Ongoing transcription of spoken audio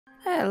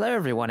Hello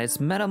everyone, it's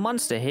Metal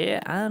Monster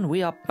here, and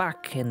we are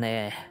back in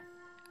there.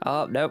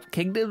 Oh, nope,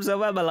 Kingdoms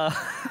of Amalur.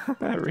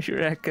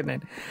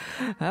 Re-reckoning.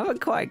 I haven't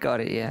quite got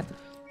it yet.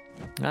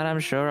 And I'm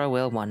sure I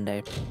will one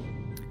day.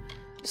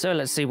 So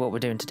let's see what we're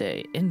doing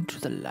today. Into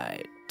the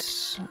light.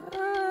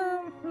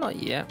 Not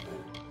yet.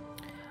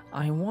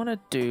 I want to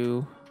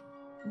do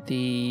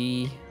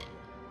the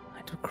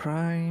Night of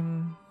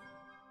Crime.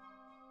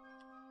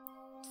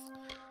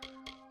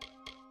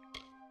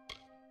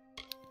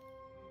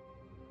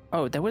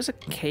 Oh, there was a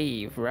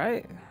cave,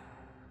 right?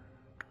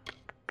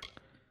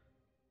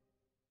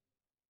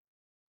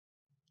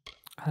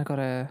 I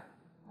gotta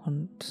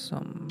hunt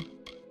some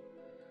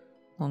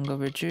long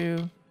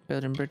overdue,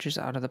 building bridges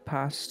out of the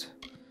past.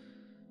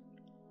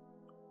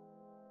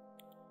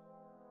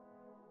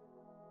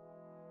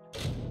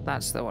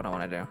 That's the one I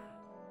want to do.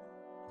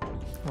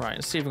 Right,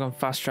 let's see if we can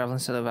fast travel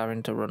instead of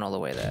having to run all the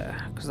way there,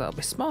 because that'll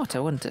be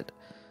smarter, wouldn't it?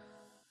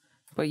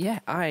 But yeah,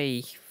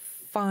 I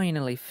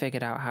finally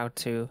figured out how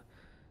to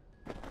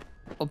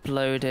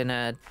upload in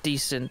a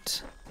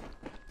decent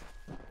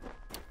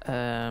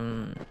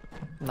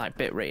like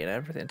bitrate and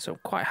everything, so I'm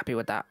quite happy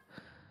with that.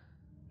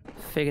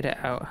 Figured it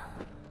out.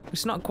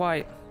 It's not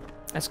quite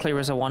as clear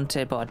as I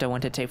wanted, but I don't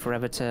want it to take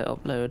forever to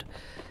upload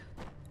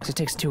because it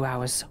takes 2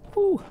 hours.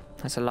 Woo,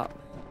 that's a lot.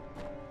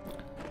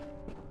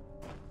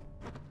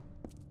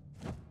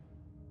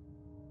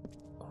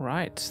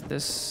 Right,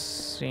 this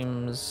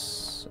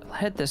seems... I'll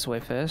head this way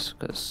first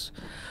because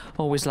I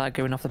always like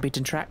going off the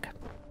beaten track.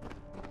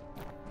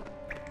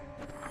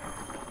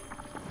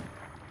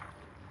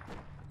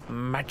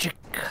 Magic.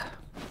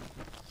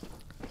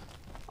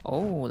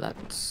 Oh,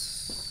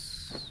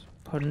 that's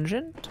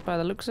pungent by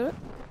the looks of it.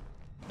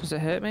 Does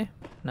it hurt me?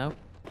 No.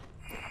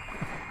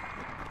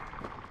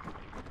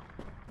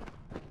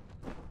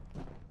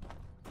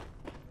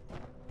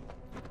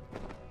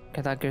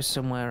 Okay, that goes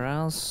somewhere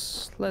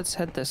else. Let's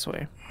head this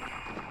way.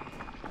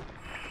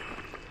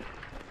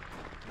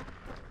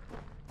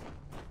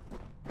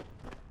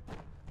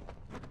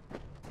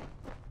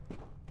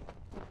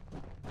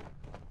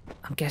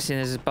 I'm guessing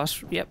there's a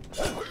bus. Yep.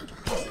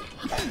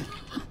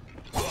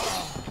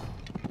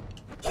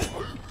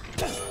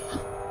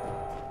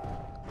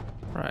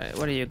 Right,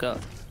 what do you got?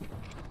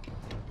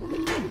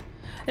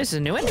 This is a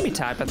new enemy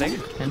type, I think.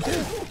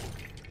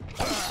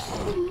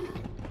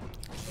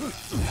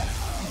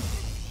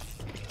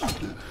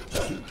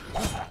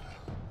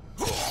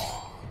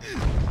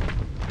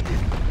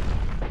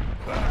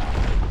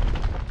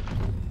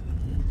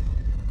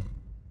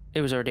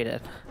 It was already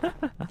dead.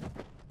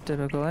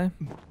 Typical, eh?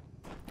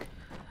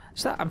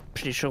 So that, I'm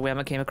pretty sure we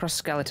haven't came across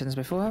skeletons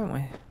before, haven't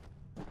we?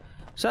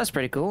 So that's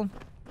pretty cool.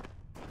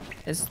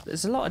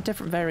 There's a lot of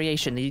different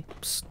variation,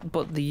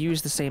 but they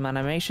use the same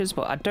animations,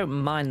 but I don't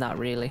mind that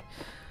really.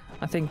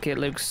 I think it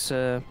looks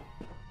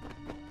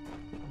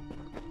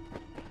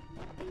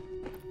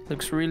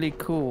really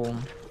cool.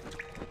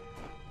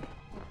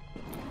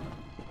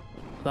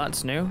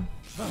 That's new.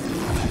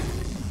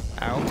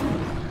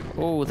 Ow.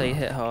 Oh, they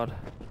hit hard.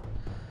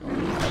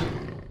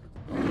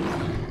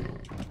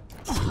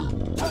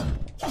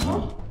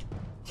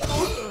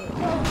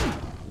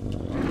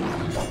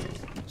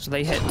 So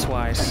they hit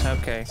twice,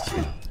 okay.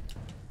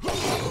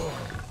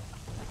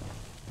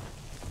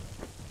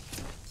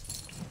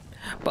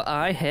 But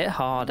I hit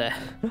harder.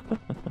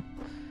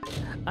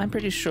 I'm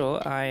pretty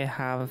sure I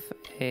have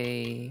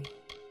a...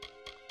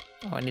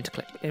 Oh, I need to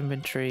click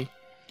inventory,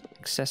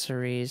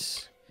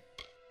 accessories.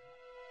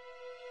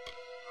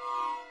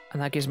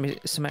 And that gives me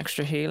some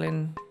extra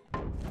healing.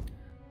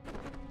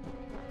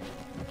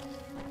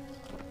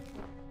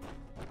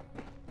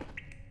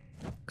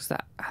 Because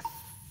that... I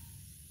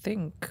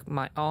think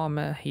my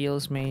armor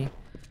heals me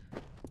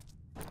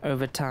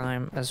over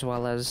time as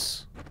well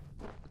as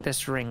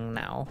this ring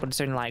now, but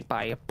it's only like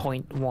by a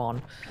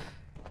 0.1.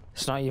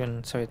 It's not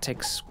even, so it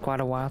takes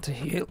quite a while to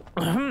heal.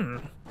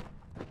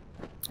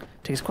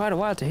 Takes quite a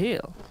while to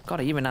heal. God,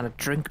 I even had a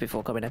drink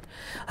before coming in.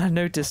 I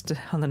noticed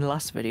on the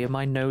last video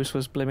my nose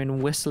was blimmin'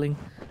 whistling.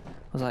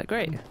 I was like,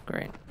 great,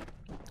 great.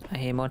 I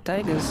hear more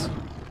tigers.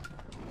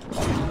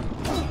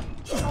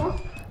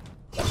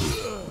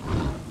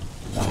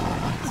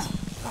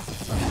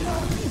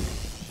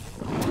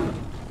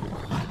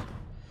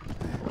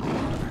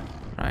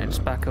 Right,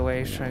 just back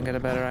away, try and get a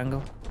better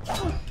angle.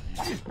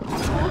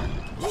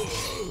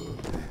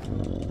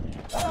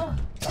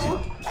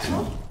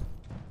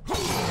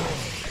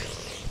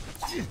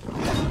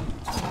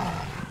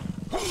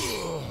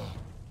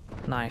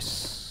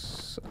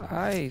 Nice.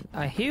 I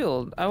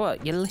healed. Oh,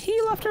 what? You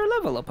heal after a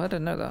level up? I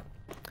didn't know that.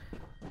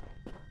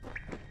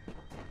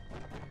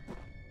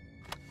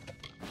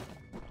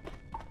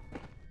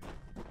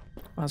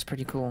 That's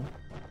pretty cool.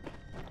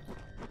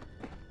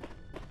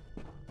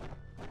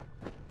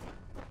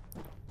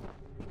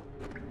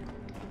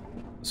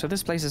 So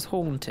this place is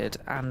haunted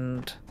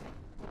and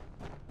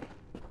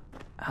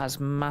has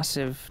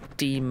massive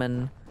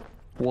demon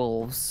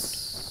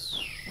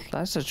wolves.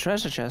 That's a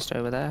treasure chest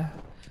over there.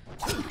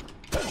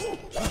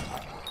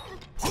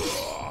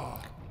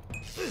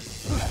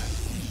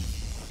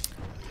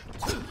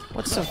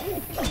 lots of...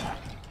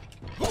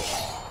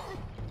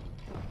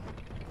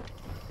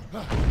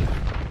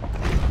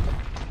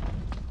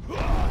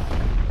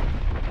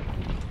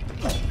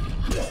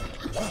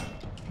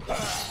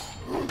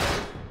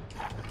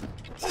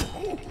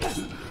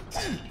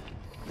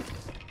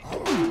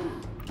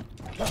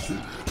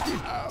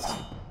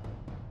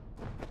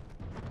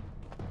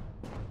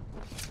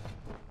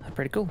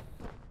 Pretty cool.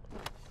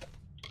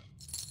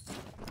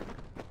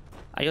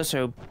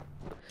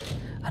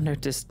 I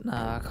noticed,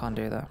 nah, I can't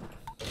do that.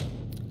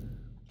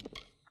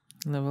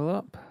 Level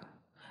up.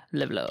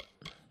 Level up.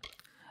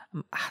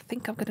 I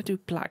think I'm gonna do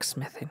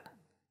blacksmithing.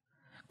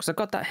 Because I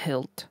got that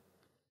hilt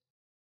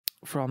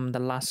from the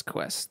last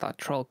quest, that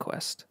troll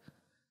quest.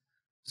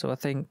 So I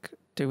think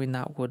doing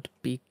that would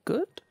be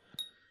good.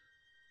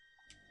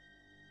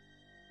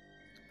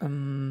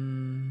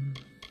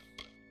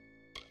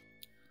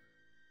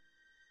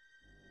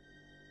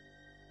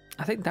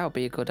 I think that would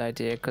be a good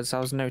idea because I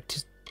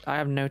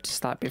have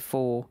noticed that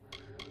before.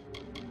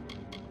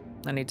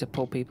 I need to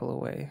pull people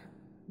away.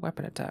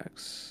 Weapon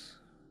attacks.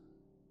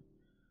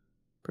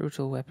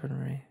 Brutal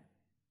weaponry.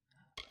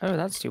 Oh,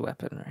 that's your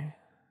weaponry.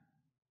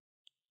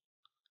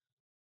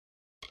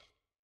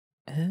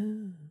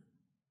 Oh.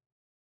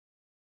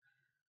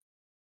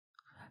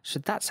 So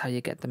that's how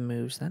you get the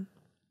moves then.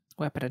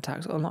 Weapon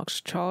attacks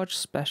unlocks charged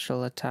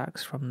special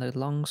attacks from the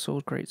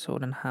longsword,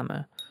 greatsword, and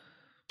hammer.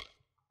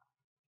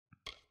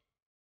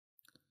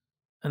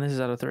 And this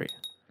is out of 3.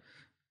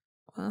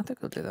 Well, I think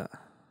I'll do that.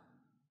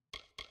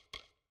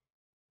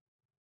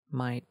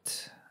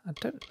 Might. I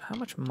don't... How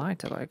much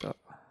might have I got?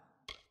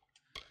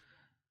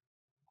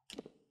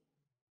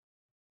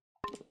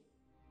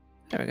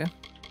 There we go.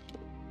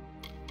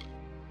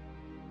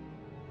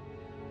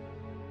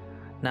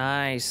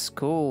 Nice.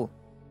 Cool.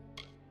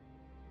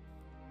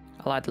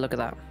 I like the look of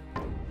that.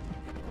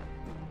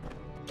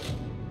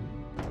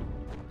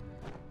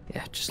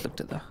 Yeah, just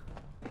looked at that.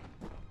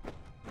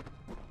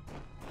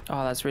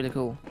 Oh, that's really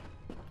cool.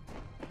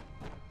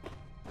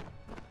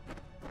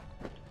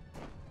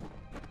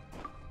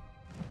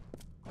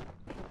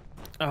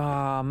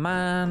 Oh,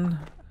 man.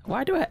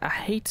 Why do I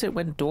hate it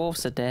when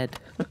dwarves are dead?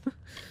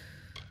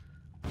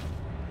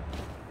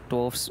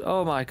 Dwarves.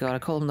 Oh my god, I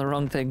called them the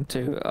wrong thing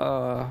too.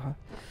 Oh.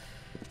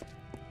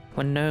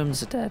 When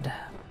gnomes are dead.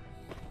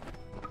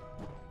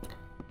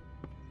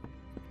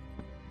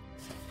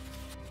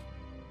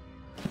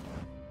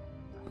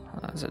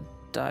 That's a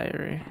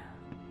diary.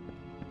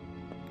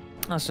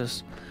 That's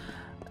just...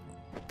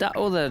 That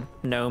other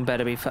gnome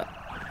better be fat.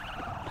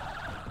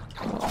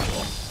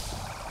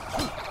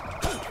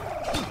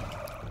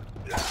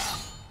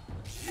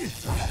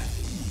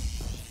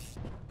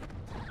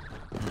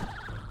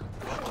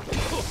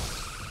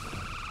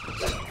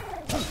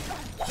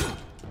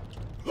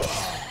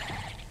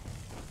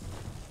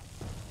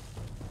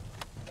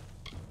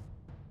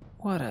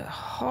 What a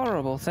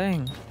horrible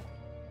thing.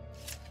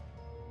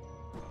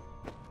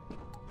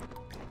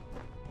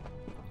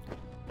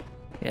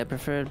 Yeah,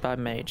 preferred by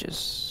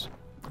mages.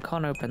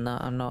 Can't open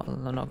that. I'm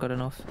not good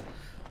enough.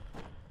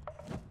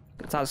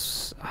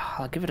 That's...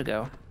 I'll give it a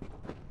go.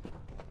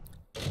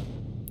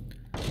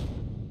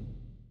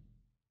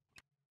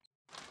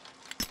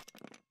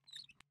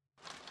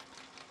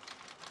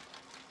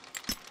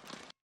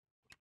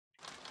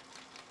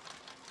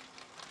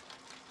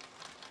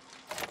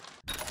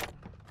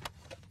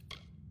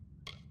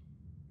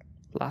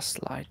 Last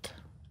light.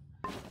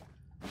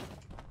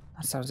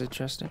 That sounds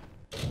interesting.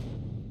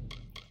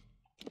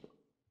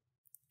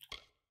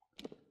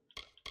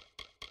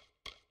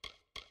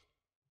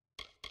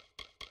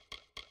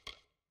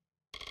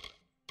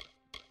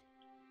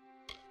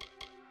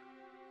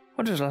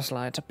 What is last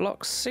light?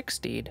 Block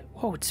 16.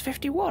 Whoa, it's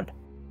 51.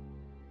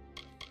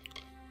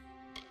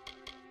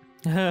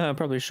 I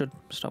probably should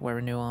stop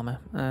wearing new armor.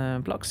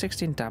 Block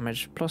 16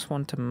 damage,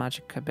 +1 to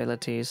magic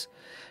abilities,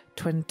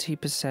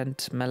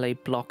 20% melee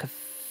block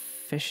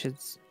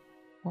efficiency.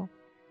 What?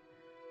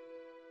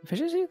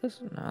 Efficiency?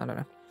 No, I don't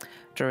know.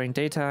 During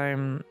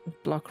daytime,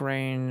 block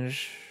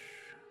range.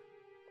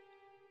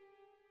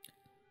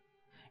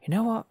 You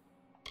know what?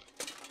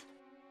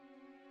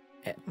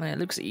 It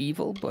looks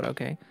evil, but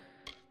okay.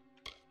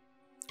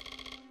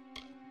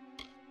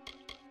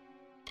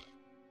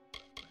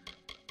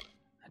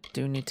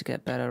 Do need to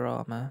get better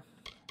armor.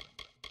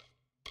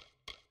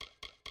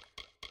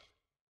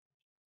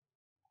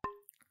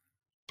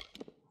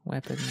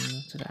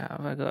 Weapons. What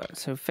have I got?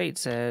 So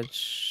Fate's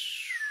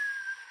Edge.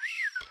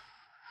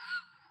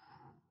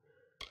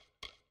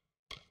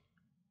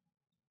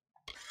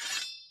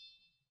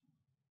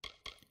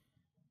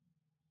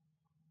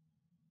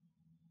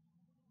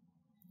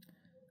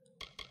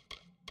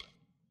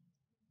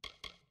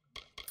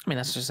 I mean,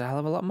 that's just a hell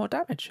of a lot more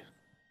damage.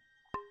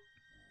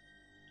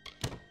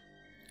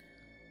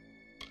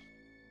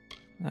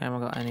 I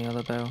haven't got any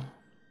other bow.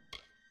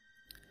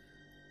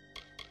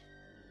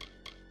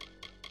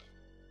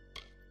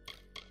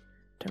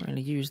 Don't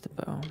really use the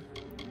bow.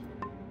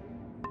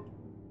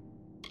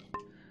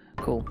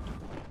 Cool.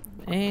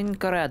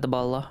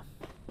 Incredible.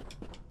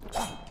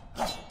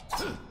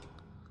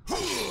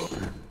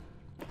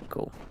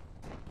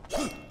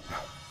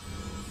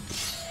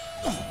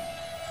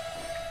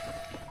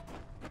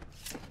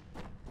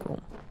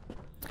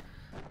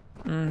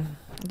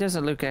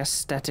 doesn't look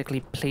aesthetically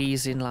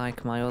pleasing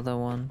like my other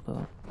one,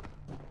 but...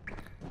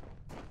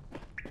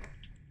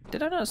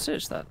 Did I not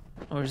search that?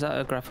 Or is that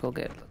a graphical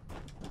gate?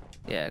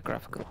 Yeah,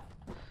 graphical.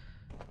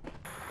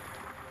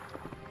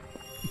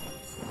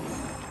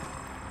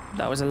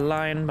 That was a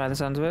line by the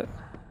sounds of it.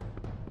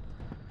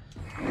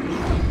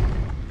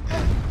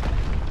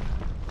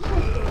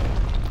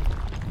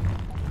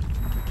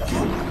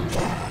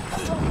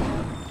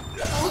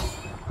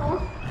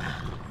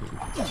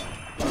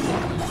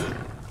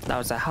 That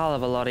was a hell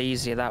of a lot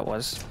easier, that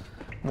was.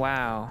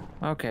 Wow.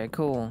 Okay,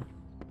 cool.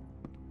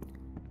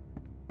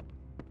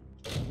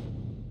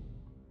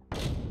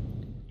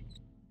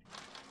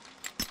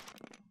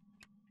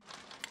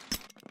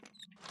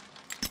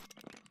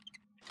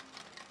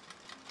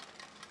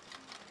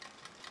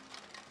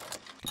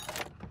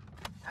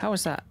 How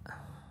was that?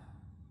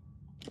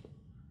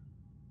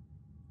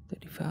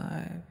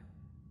 35.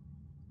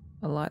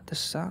 I like the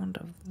sound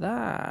of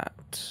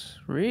that.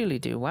 Really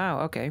do. Wow,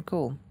 okay,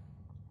 cool.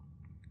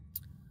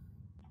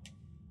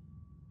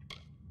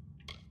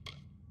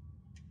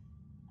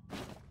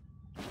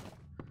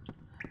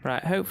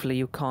 Right, hopefully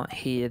you can't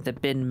hear the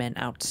bin men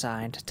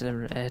outside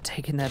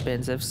taking their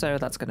bins. If so,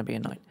 that's going to be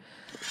annoying.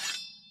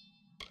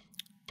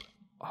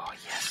 Oh,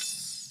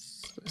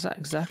 yes. Is that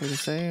exactly the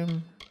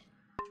same?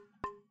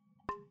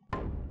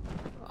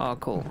 Oh,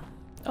 cool.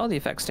 Oh, the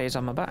effect stays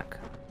on my back.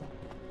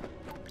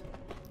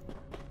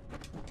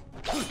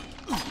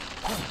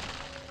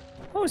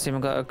 Oh, it's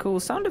even got a cool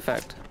sound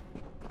effect.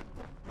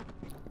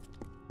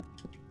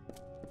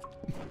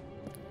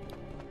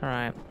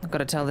 Alright, I've got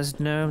to tell this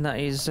gnome that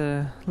his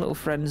little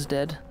friend's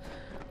dead.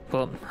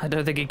 But I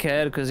don't think he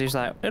cared because he's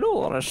like, in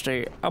all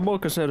honesty, I'm more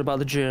concerned about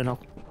the journal.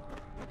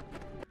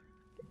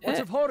 What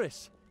of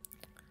Horace?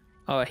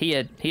 Oh, he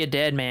a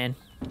dead man.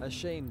 A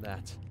shame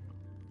that.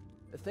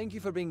 Thank you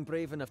for being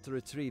brave enough to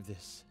retrieve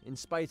this, in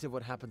spite of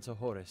what happened to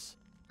Horace.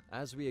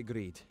 As we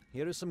agreed,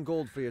 here is some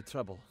gold for your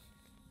trouble.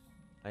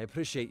 I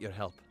appreciate your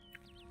help.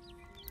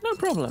 No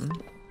problem.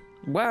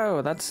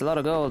 Wow, that's a lot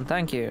of gold,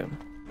 thank you.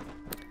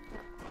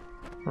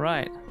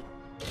 Right.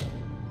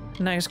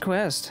 Next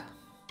quest.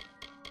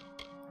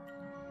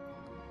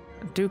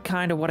 I do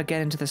kind of want to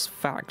get into this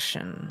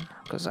faction,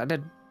 because I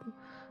did,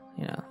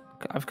 you know,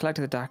 I've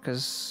collected the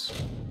daggers.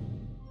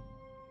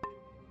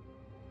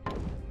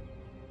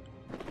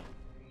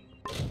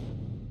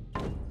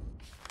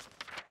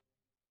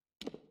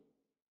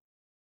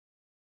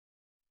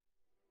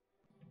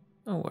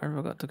 Oh, where have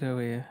I got to go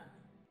here?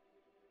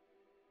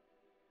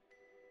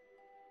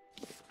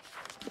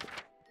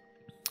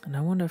 And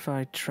I wonder if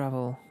I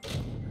travel...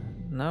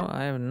 No,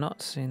 I have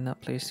not seen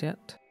that place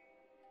yet.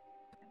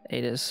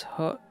 Ada's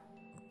hut.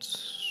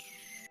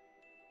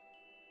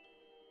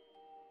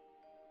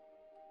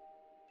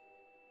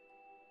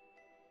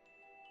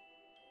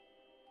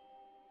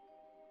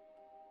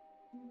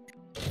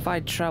 If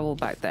I travel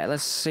back there,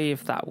 let's see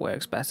if that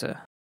works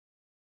better.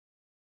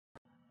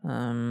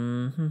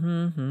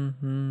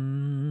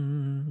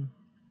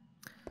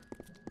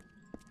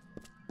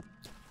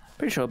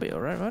 Pretty sure it'll be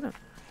alright, won't it?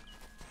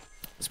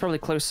 It's probably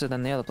closer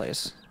than the other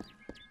place.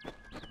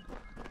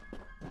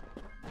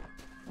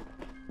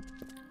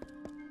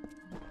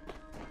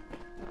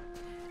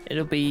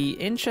 It'll be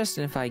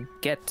interesting if I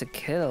get to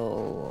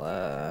kill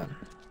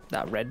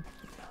that red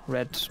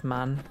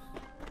man,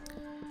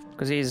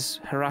 because he's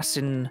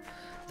harassing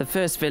the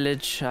first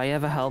village I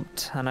ever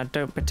helped, and I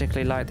don't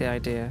particularly like the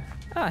idea.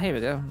 Ah, here we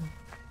go.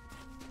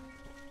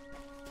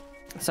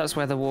 So that's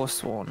where the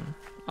Warsworn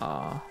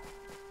are.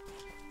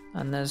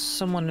 And there's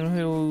someone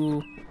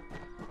who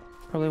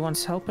probably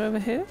wants help over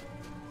here.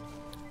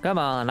 Come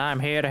on, I'm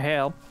here to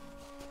help.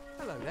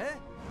 Hello there.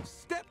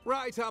 Step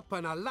right up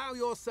and allow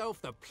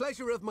yourself the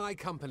pleasure of my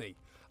company.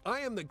 I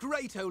am the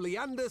great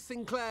Oleander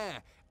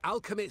Sinclair,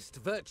 alchemist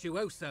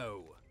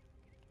virtuoso.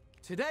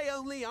 Today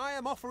only I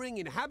am offering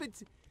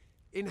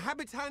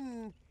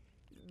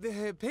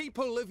the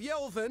people of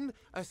Yelvan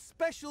a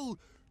special...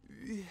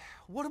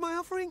 What am I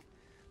offering?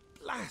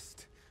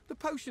 Blast! The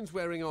potion's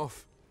wearing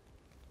off.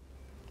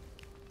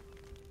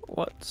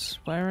 What's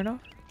wearing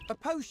off? A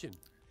potion.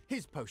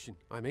 His potion,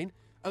 I mean.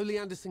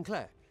 Oleander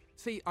Sinclair.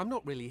 See, I'm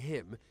not really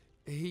him.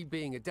 He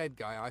being a dead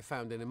guy I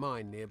found in a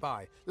mine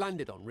nearby.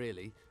 Landed on,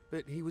 really,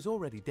 but he was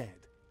already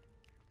dead.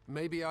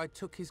 Maybe I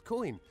took his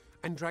coin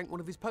and drank one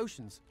of his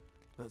potions.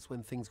 That's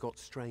when things got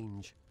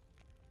strange.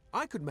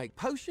 I could make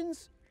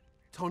potions,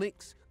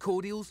 tonics,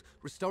 cordials,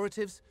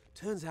 restoratives.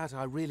 Turns out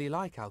I really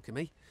like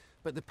alchemy,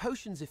 but the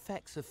potion's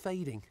effects are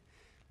fading.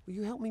 Will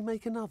you help me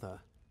make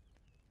another?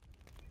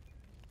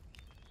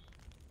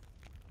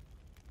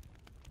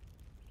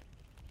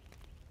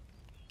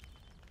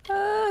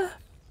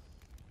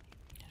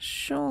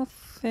 Sure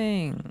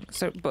thing.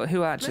 So, but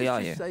who actually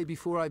are you? Let's just say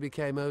before I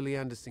became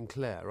Oleander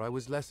Sinclair, I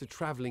was less a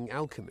travelling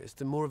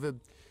alchemist and more of a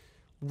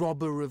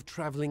robber of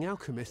travelling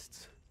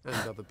alchemists and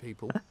other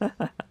people.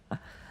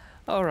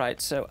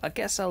 Alright, so I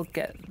guess I'll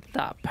get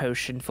that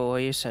potion for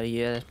you so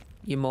you're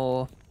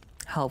more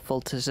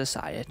helpful to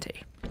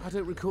society. I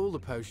don't recall the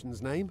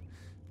potion's name.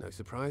 No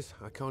surprise,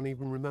 I can't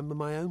even remember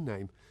my own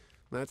name.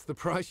 That's the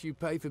price you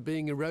pay for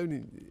being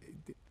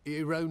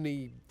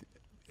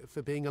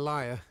for being a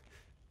liar.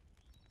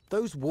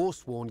 Those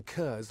war-sworn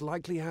curs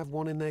likely have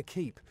one in their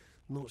keep.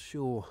 Not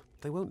sure.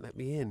 They won't let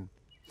me in,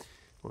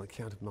 on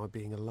account of my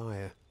being a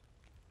liar.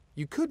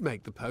 You could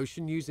make the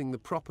potion using the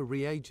proper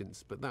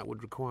reagents, but that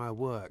would require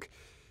work.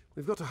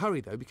 We've got to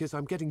hurry, though, because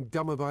I'm getting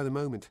dumber by the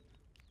moment.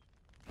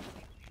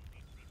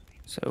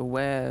 So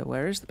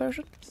where is the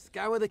potion?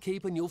 Scour the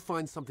keep and you'll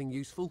find something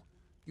useful.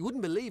 You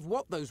wouldn't believe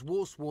what those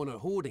war-sworn are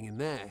hoarding in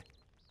there.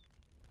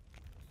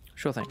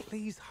 Sure thing.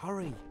 Please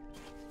hurry.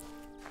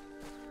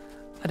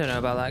 I don't know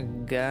about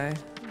that guy.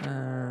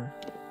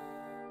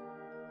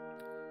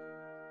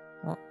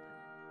 What?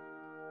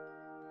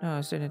 No, I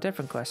was doing a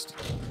different quest.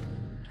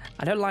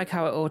 I don't like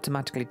how it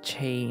automatically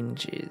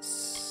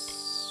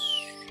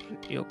changes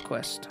your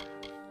quest.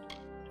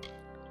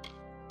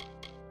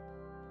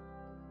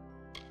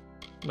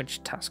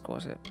 Which task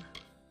was it?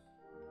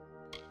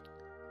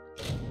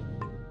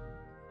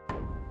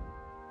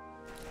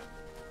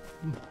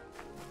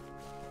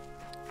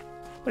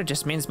 But it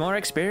just means more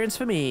experience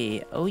for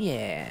me. Oh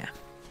yeah.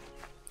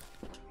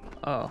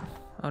 Oh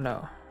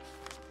no.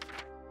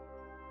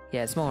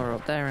 Yeah, it's more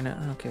up there, isn't it?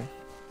 Okay.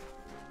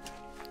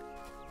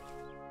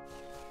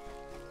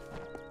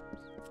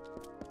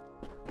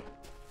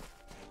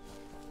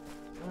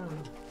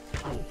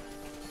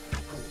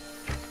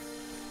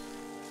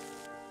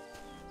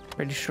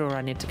 Pretty sure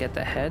I need to get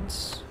the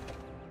heads.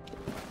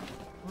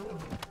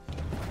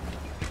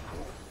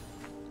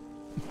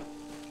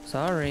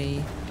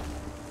 Sorry.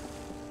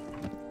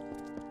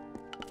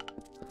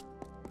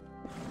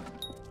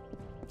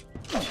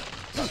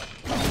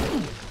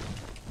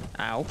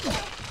 Ow.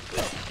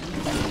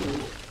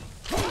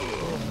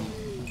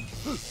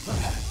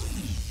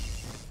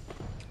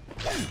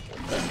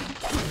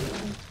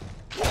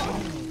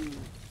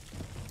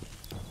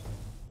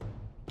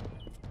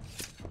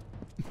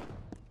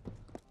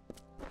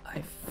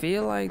 I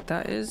feel like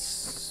that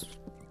is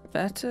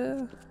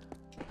better.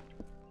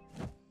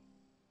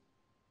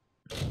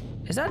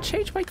 Is that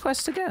changed my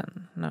quest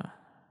again? No.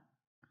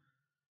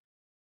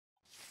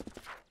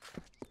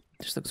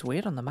 Just looks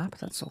weird on the map,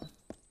 that's all.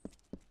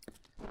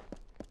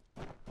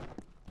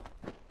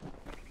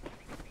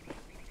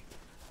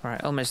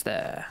 Alright, almost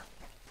there.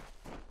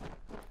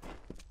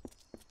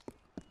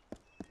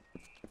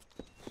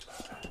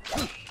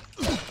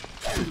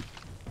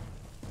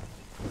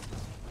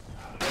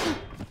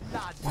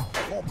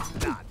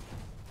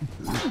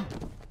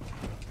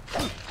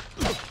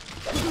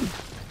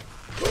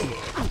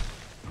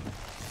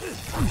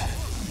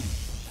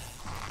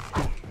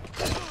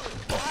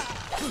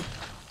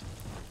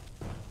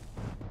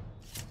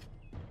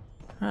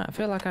 I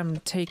feel like I'm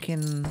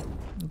taking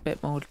a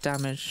bit more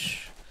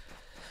damage,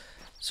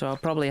 so I'll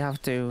probably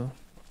have to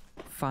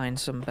find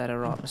some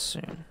better armor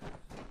soon.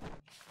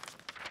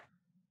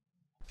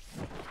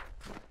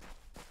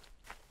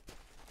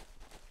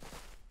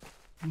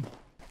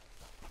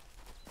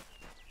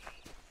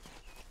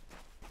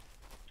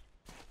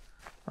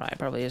 Right,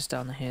 probably is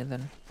down here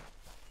then.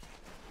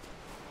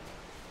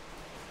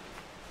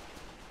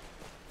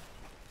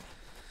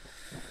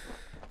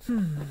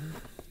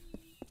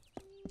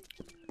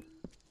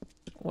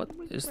 What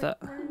is that?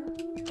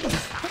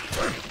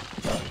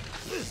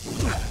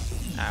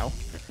 Ow.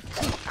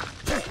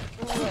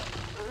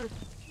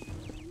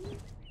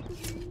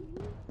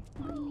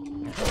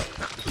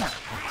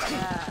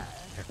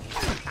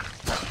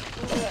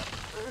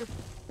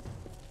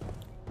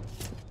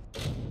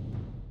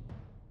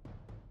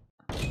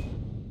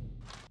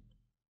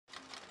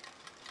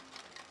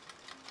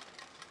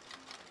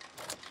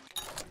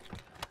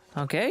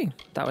 Okay,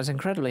 that was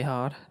incredibly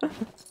hard.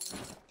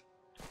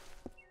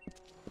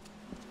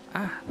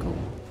 Ah, cool.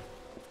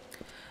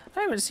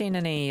 I haven't seen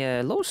any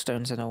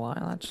lowstones in a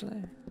while,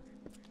 actually.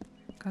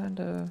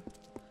 Kinda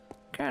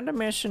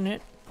missing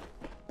it.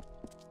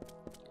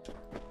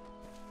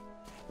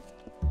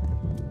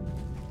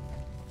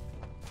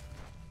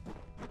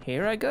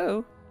 Here I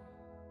go.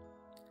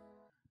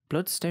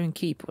 Bloodstone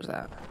Keep was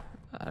that?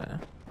 I don't know.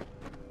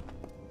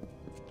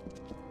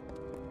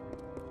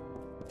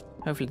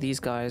 Hopefully these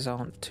guys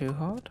aren't too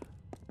hard.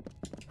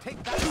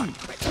 Take that one.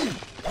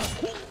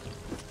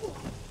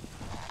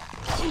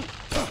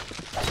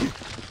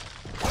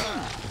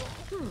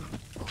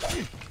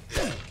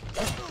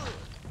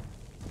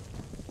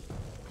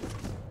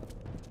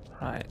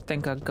 Right,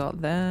 think I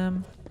got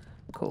them.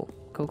 Cool,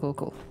 cool, cool,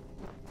 cool.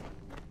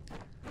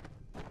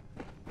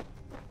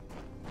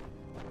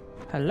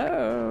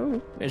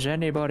 Hello? Is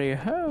anybody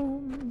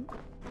home?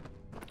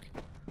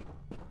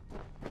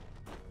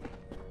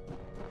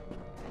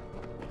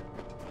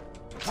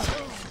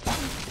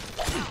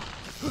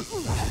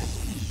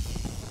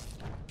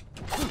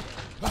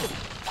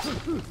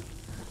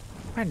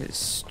 Kind of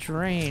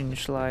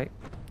strange, like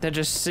they're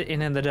just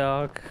sitting in the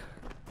dark.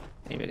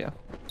 Here we go.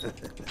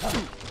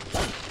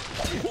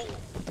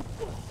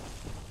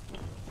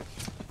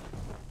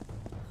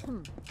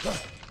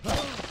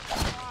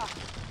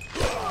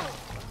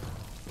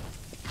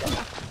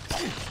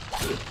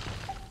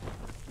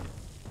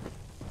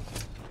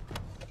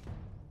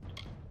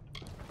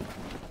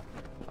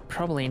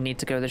 probably need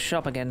to go to the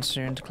shop again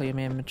soon to clear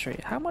my inventory.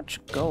 How much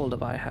gold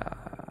have I had?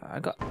 I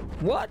got...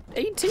 What?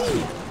 18?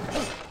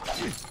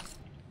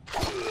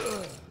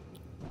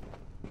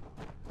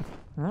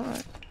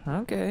 Alright.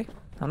 Okay.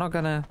 I'm not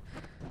gonna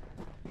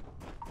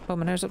put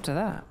my nose up to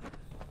that.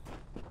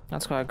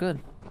 That's quite good.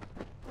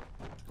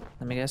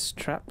 Let me guess,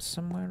 traps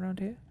somewhere around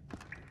here?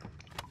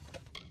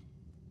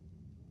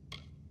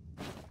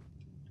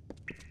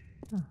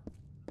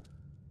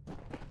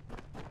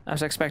 I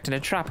was expecting a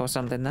trap or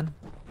something then.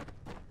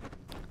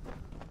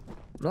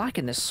 I'm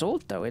liking this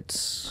sword though,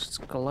 it's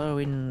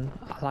glowing.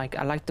 I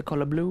like the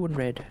colour blue and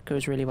red. It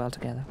goes really well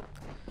together.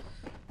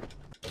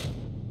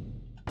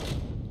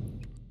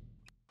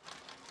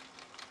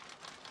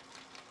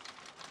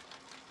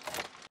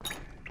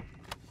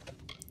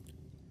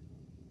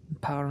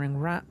 Powering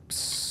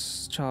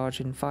wraps,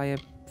 charging fire,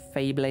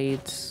 fey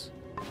blades.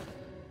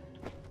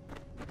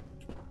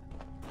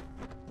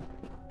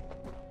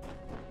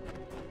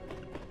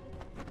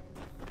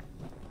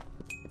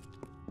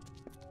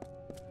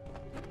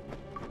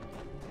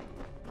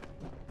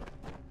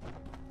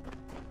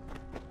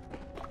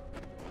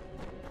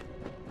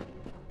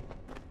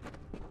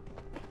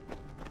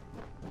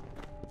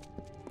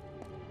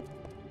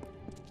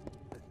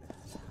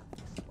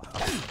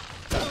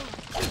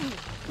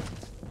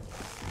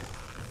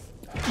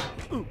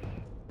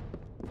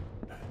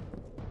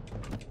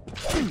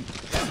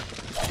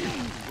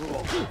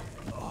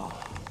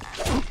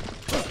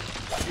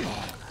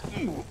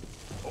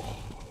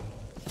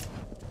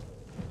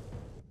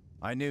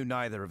 I knew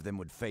neither of them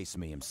would face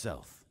me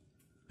himself.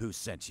 Who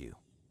sent you?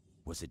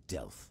 Was it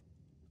Delph?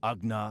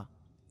 Agnar?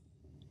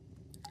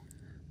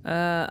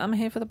 I'm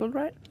here for the blood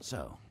right?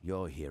 So,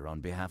 you're here on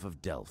behalf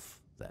of Delph,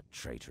 that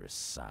traitorous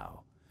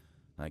sow.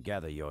 I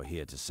gather you're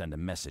here to send a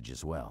message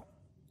as well.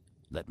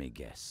 Let me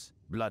guess.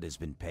 Blood has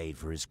been paid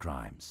for his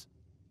crimes.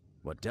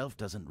 What Delph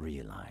doesn't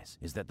realize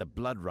is that the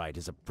blood right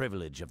is a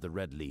privilege of the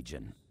Red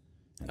Legion.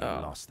 And he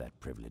lost that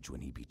privilege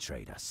when he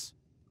betrayed us.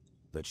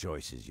 The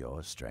choice is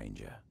yours,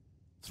 stranger.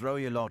 Throw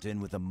your lot in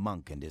with the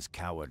monk and his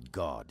coward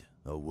god,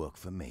 or work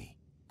for me.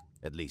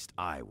 At least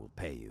I will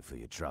pay you for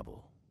your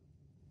trouble.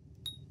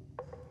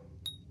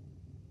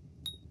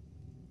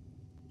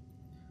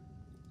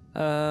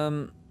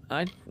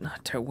 I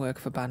don't work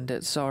for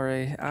bandits,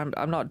 sorry. I'm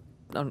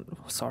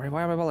sorry,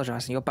 why am I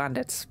apologizing? You're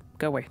bandits.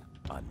 Go away.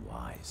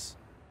 Unwise.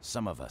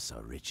 Some of us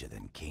are richer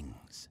than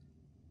kings.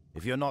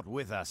 If you're not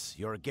with us,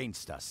 you're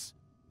against us.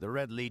 The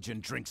Red Legion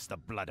drinks the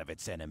blood of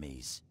its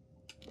enemies.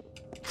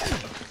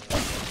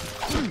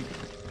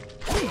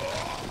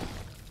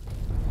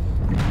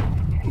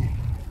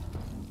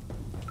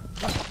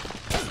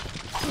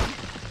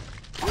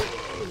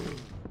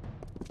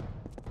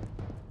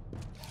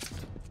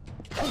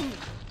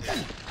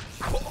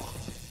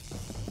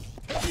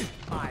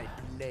 My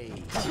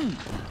blade.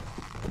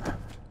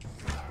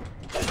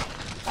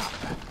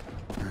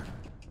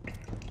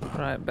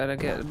 Right, better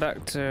get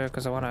back to,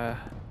 because I want to...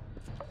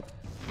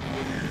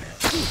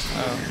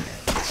 Oh.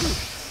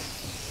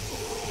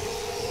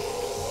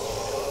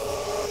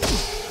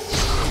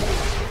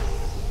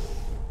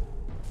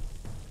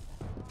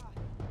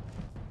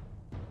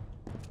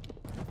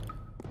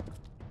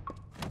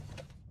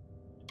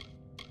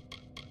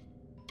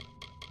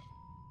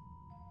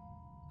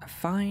 A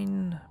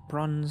fine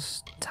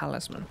bronze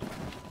talisman.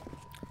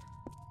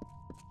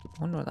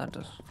 Wonder what that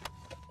does.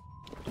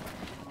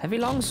 Heavy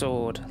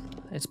longsword.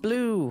 It's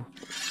blue.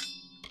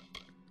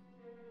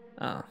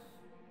 Ah.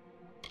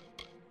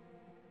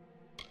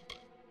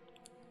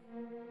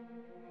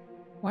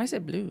 Why is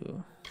it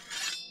blue?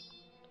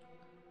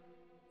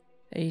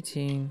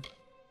 18.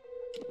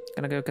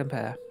 Gonna go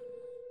compare.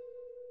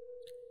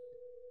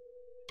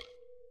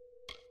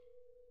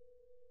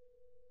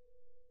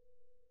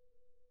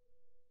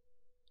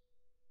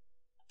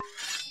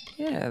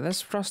 Yeah,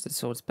 this frosted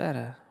sword's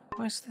better.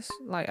 Why is this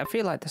like? I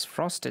feel like this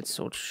frosted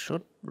sword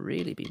should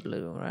really be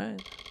blue,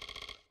 right?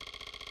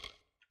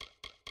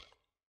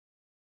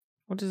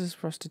 What does this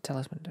frosted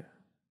talisman do?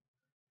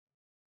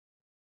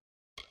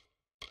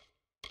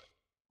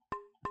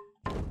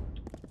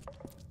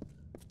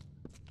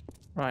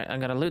 Right, I'm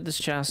gonna loot this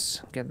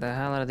chest, get the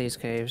hell out of these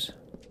caves.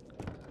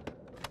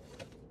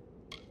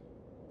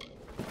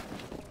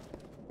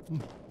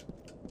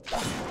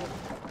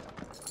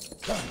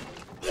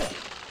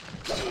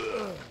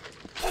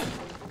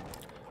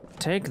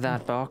 Take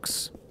that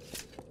box.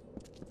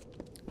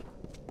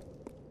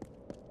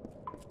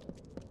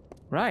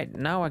 Right,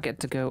 now I get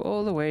to go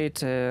all the way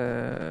to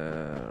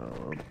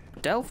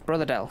Delph,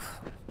 Brother Delph,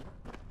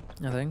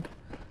 I think.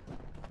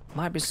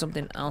 Might be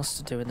something else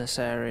to do in this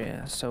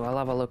area, so I'll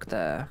have a look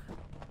there.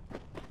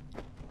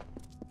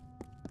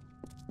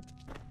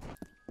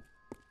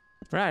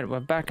 Right, we're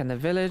back in the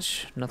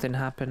village. Nothing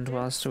happened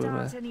whilst we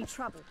were...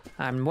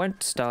 I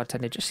won't start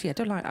any... Just, yeah,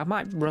 don't like... I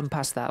might run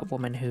past that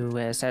woman who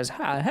says,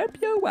 I hope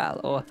you're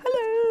well, or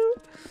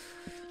hello.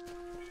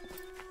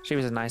 She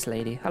was a nice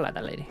lady. I like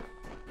that lady.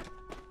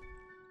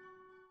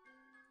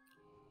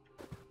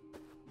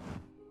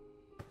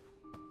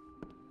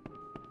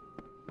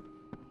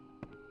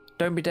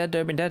 Don't be dead,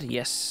 don't be dead.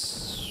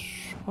 Yes.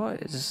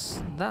 What is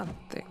that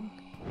thing?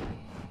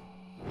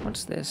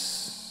 What's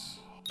this?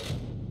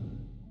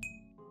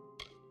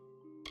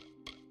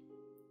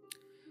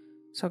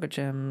 Socket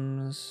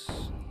gems.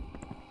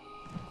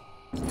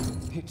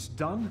 It's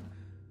done?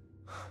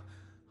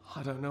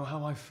 I don't know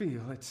how I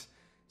feel. It's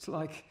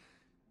like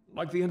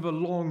the end of a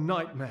long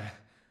nightmare.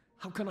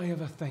 How can I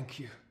ever thank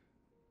you?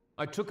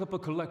 I took up a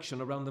collection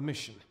around the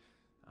mission.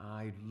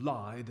 I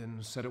lied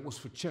and said it was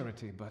for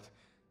charity, but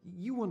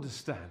you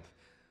understand.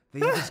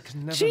 The others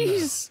can never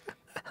Jeez.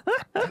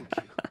 know. Thank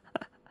you.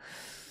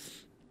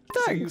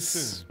 See you Thanks.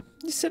 soon.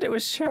 You said it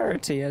was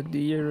charity, and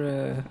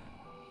you're.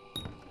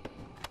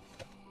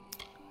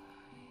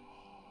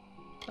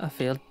 I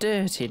feel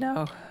dirty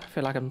now. I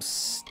feel like I'm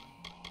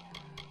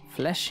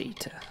flesh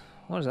eater.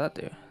 What does that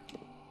do?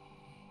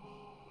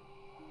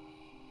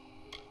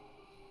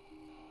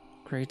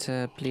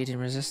 Greater bleeding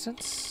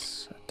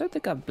resistance. I don't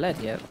think I've bled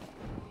yet.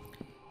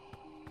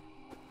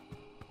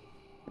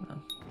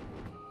 No.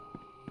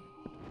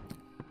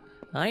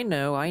 I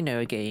know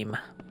a game.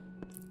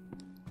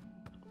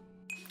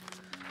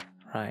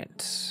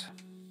 Right.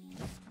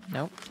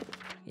 Nope.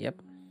 Yep.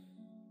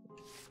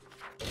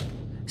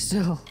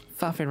 Still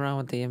faffing around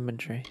with the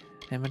inventory.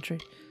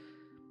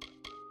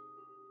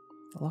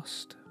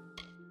 Lost.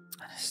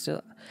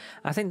 Still,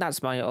 I think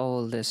that's my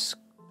oldest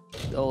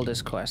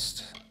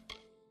quest.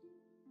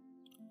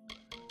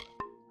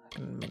 I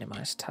can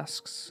minimize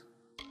tasks.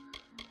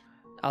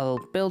 I'll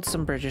build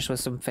some bridges with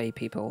some Fey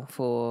people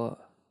for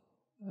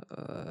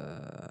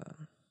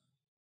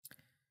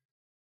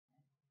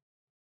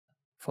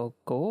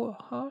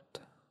Gohard?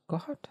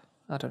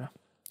 I don't know.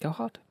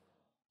 Gohard?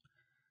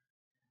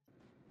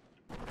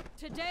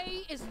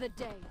 Today is the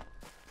day.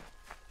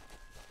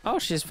 Oh,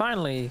 she's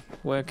finally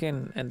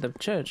working in the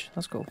church.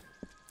 That's cool.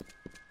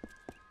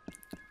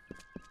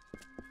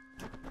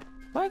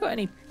 Have I got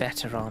any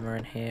better armor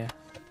in here?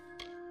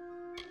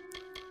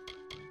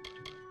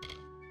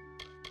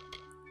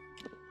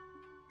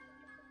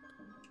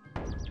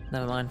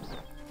 Never mind.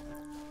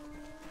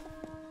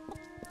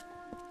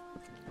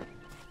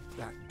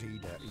 That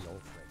deed at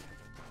Eolfred.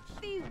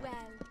 Be well.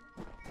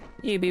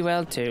 You be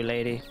well too,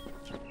 lady.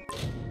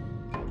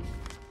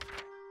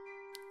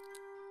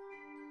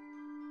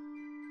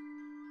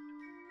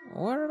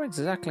 Where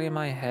exactly am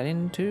I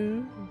heading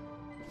to?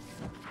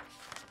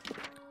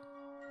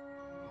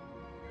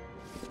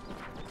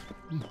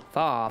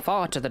 Far,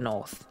 far to the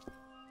north.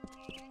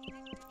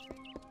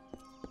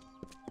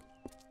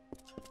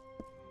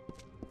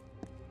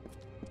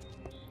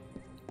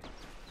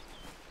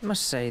 I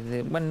must say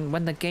that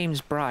when the game's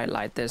bright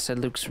like this, it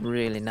looks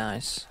really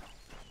nice.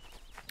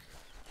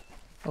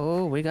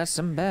 Oh, we got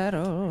some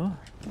battle.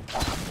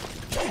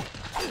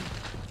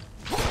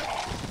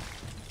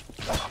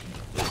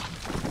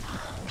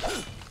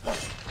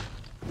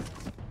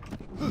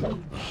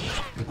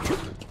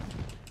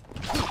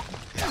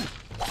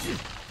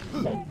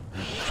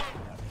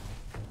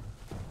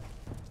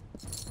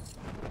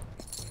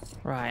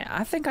 Right,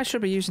 I think I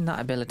should be using that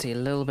ability a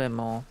little bit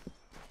more.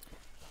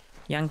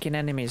 Yanking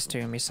enemies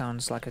to me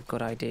sounds like a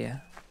good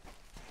idea.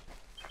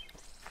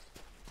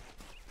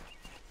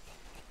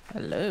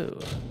 Hello.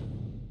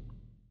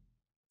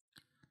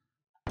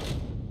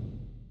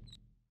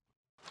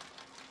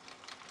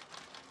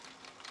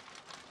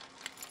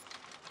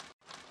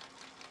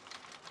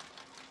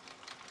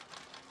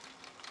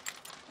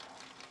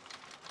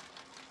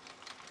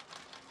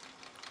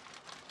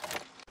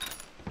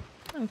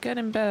 I'm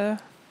getting better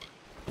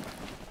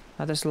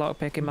at this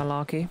lockpicking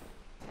malarkey.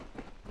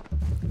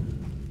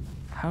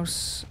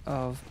 House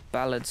of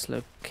Ballad's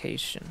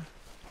location.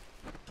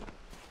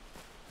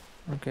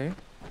 Okay.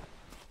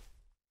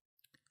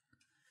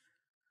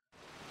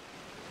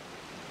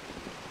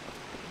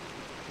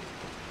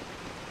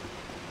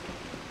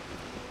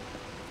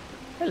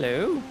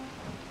 Hello.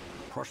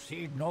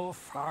 Proceed no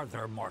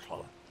farther,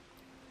 mortal.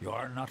 You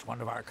are not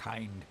one of our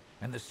kind,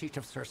 and the seat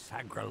of Sir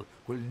Sagrel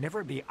will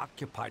never be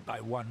occupied by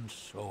one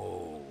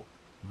so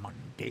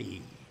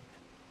mundane.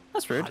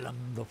 That's rude.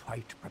 Hallam the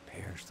White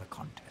prepares the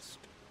contest,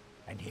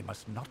 and he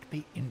must not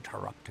be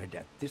interrupted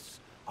at this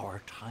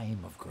our time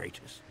of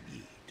greatest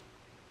need.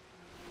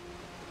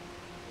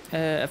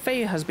 A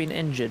Fae has been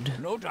injured.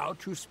 No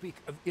doubt you speak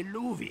of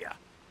Illuvia,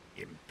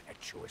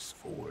 impetuous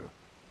fool.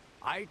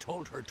 I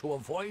told her to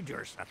avoid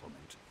your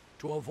settlement,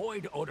 to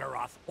avoid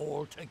Odaroth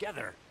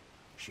altogether.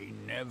 She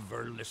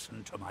never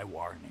listened to my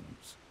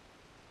warnings.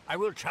 I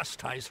will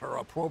chastise her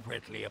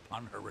appropriately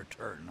upon her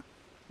return.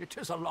 It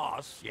is a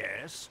loss,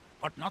 yes,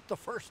 but not the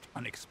first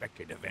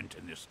unexpected event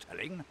in this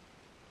telling.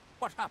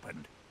 What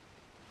happened?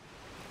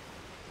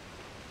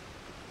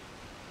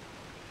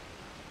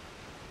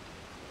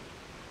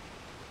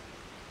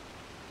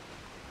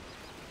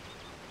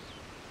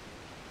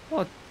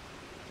 What?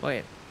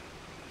 Wait.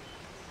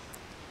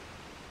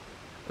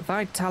 If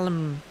I tell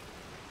him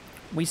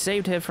we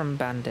saved her from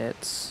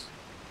bandits,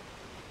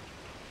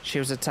 she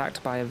was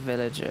attacked by a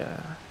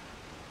villager.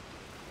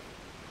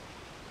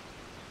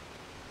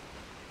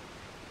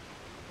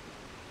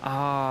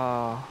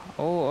 Ah,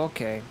 oh,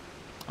 okay.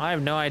 I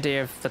have no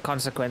idea of the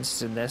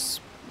consequences in this.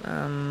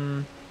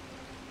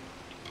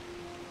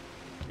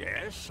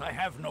 Yes, I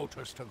have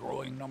noticed a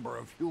growing number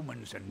of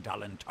humans in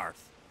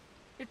Dalentarth.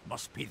 It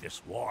must be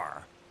this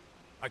war.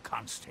 I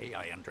can't say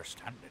I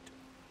understand it.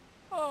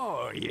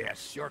 Oh,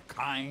 yes, your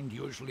kind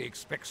usually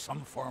expects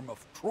some form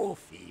of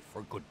trophy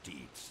for good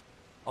deeds.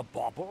 A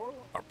bauble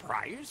or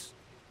prize?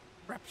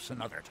 Perhaps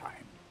another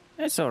time.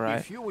 It's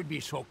alright. If you would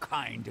be so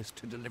kind as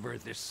to deliver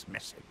this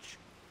message.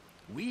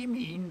 We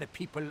mean the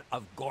people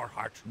of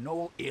Gorhart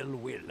no ill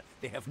will.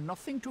 They have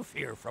nothing to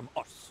fear from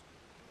us.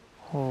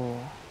 Oh,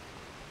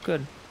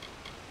 good.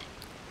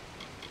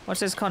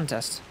 What's this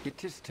contest?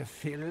 It is to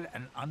fill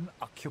an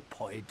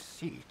unoccupied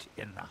seat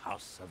in the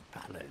House of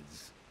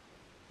Ballads.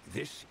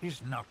 This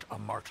is not a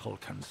mortal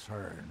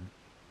concern.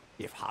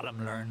 If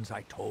Hallam learns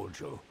I told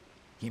you,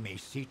 he may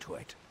see to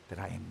it that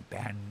I am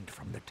banned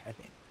from the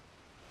telling.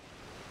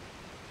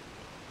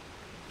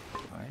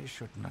 I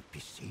should not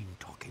be seen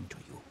talking to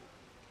you.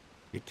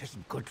 It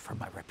isn't good for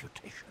my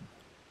reputation.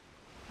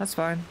 That's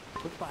fine.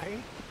 Goodbye.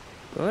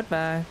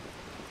 Goodbye.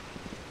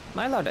 Am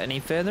I allowed any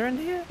further in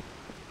here?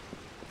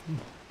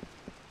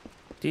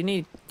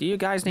 Do you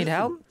guys need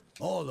help?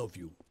 All of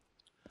you.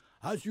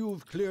 As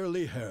you've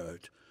clearly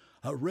heard,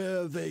 a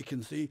rare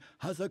vacancy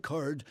has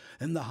occurred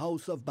in the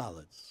House of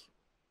Ballads.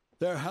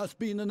 There has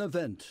been an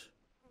event,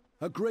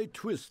 a great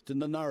twist in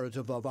the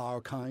narrative of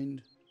our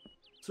kind.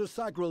 Sir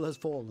Sagril has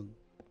fallen.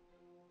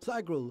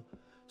 Sagril,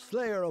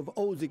 slayer of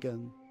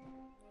Ozigan,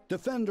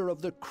 defender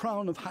of the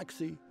crown of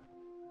Haxi,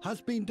 has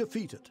been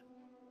defeated.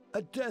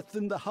 A death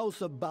in the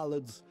House of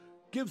Ballads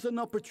gives an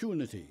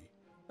opportunity,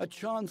 a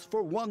chance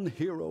for one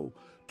hero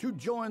to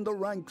join the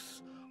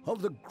ranks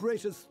of the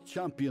greatest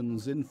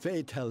champions in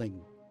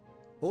fey-telling.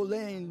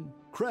 Olain,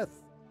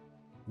 Kreth,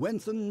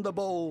 Wenson the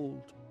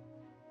Bold.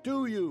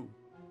 Do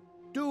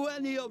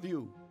any of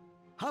you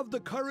have the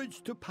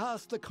courage to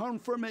pass the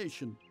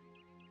confirmation?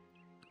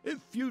 If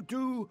you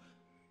do,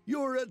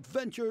 your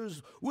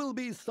adventures will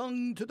be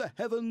sung to the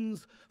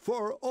heavens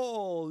for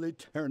all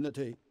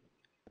eternity.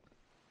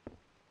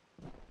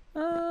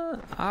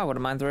 I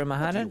wouldn't mind throwing my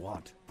hat in.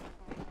 What?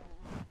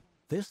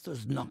 This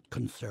does not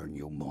concern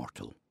you,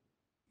 mortal.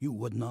 You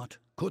would not,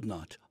 could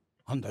not,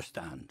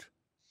 understand.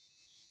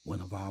 One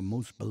of our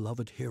most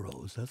beloved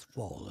heroes has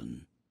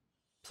fallen.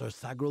 Sir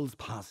Sagril's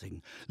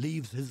passing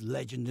leaves his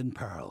legend in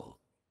peril.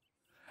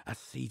 A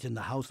seat in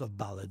the House of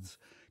Ballads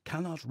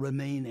cannot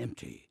remain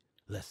empty,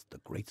 lest the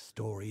great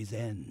stories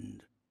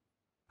end.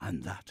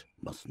 And that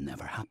must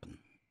never happen.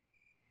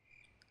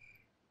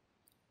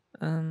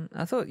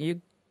 I thought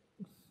you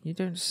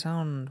don't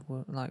sound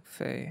like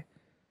Faye.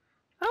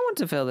 I want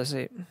to fill the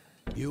seat.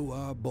 You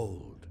are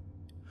bold,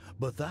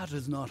 but that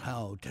is not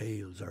how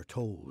tales are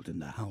told in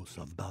the House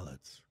of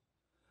Ballads.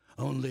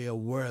 Only a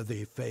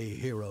worthy Fey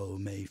hero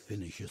may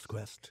finish his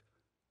quest,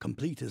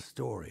 complete his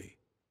story.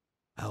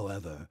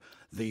 However,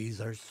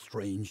 these are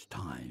strange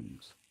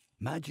times.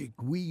 Magic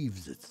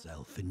weaves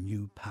itself in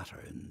new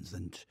patterns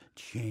and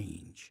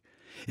change.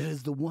 It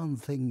is the one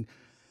thing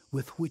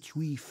with which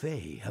we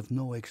Fey have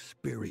no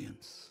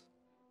experience.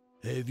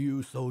 If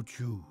you so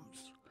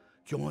choose,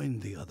 join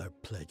the other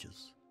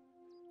pledges.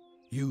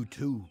 You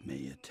too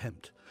may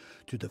attempt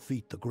to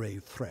defeat the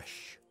Grave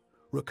Thresh,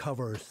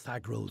 recover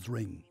Sagril's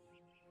ring,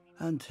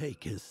 and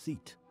take his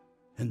seat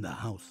in the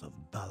House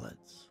of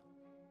Ballads.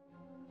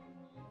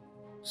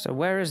 So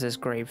where is this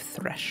Grave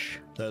Thresh?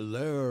 The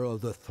lair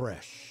of the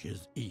Thresh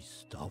is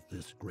east of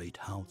this great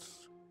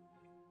house,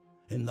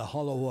 in the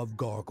hollow of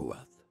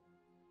Gorgoeth.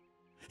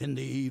 In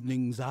the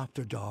evenings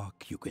after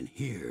dark, you can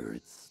hear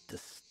its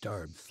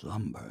disturbed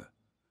slumber.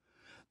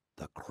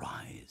 The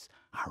cries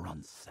are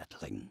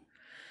unsettling.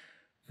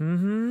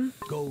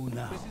 Go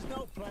now. This is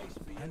no place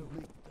for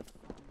you.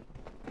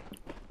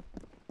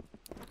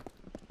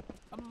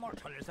 A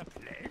mortal is a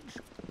pledge?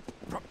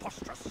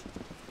 Preposterous.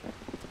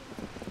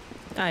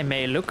 I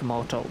may look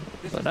mortal,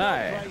 but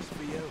I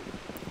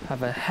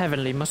have a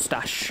heavenly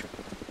mustache.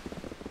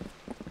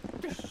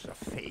 This is a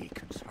Fey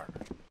concern.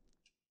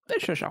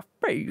 This is a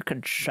Fey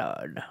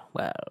concern.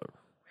 Well,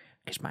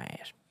 kiss my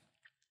ass.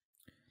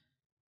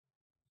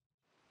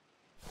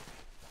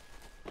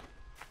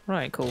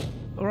 Right, cool.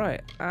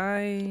 Alright,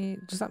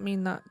 does that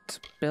mean that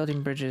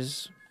building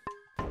bridges...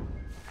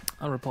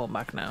 I'll report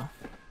back now.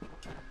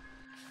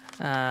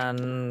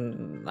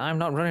 And I'm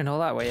not running all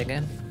that way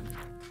again.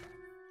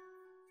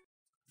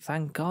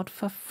 Thank God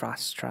for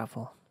fast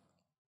travel.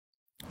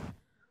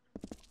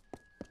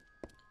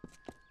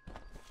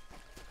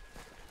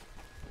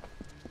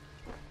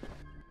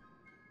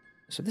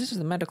 So this is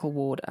the medical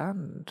ward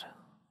and...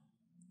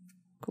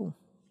 Cool.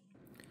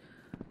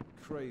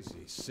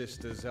 Crazy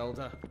Sister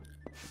Zelda.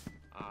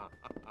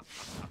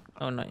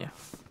 Oh, not you.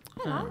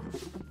 Hello.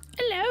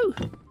 Hello!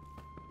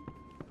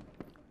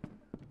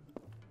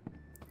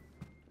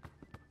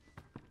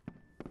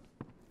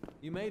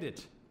 You made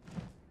it.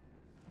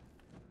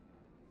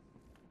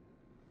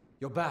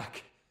 You're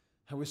back.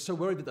 I was so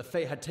worried that the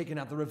Fae had taken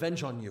out the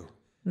revenge on you.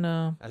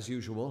 No. As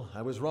usual,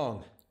 I was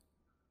wrong.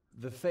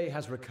 The Fae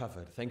has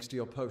recovered, thanks to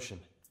your potion.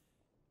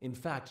 In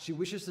fact, she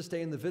wishes to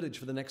stay in the village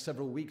for the next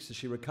several weeks as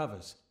she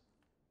recovers.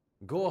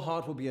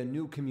 Goreheart will be a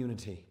new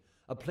community,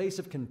 a place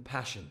of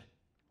compassion,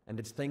 and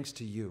it's thanks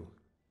to you.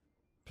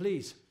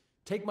 Please,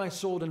 take my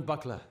sword and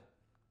buckler.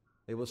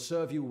 They will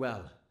serve you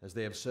well, as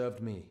they have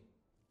served me.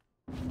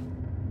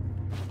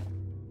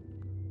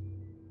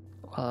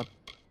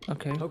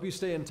 Okay. Hope you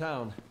stay in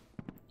town.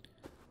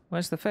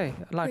 Where's the Fae?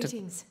 I'd like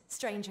Greetings,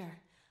 stranger.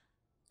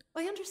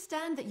 I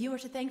understand that you are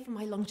to thank for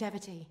my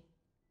longevity.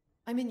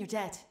 I'm in your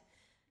debt.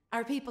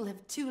 Our people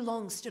have too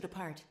long stood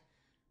apart.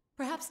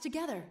 Perhaps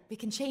together we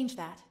can change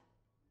that.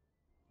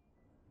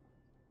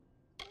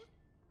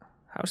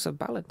 House of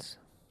Ballads.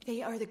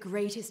 They are the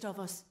greatest of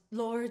us,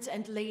 lords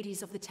and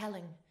ladies of the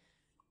telling.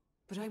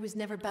 But I was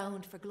never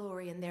bound for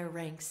glory in their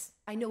ranks.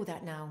 I know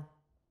that now.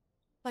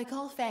 Like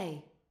all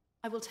Fae,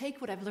 I will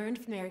take what I've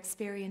learned from their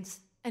experience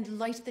and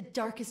light the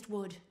darkest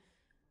wood.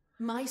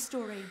 My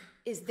story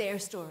is their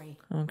story.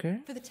 Okay.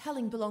 For the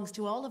telling belongs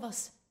to all of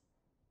us.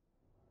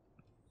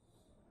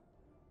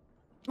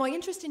 My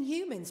interest in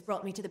humans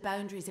brought me to the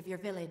boundaries of your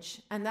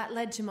village, and that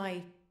led to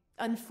my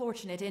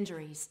unfortunate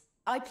injuries.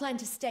 I plan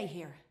to stay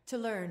here, to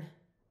learn.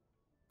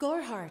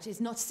 Goreheart is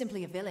not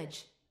simply a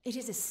village. It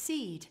is a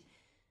seed.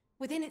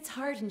 Within its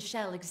hardened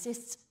shell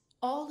exists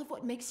all of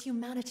what makes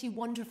humanity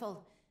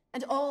wonderful,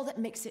 and all that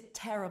makes it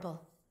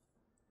terrible.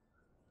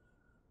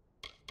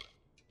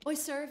 I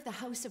serve the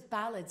House of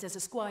Ballads as a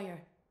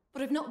squire,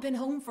 but I've not been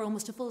home for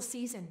almost a full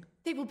season.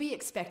 They will be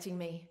expecting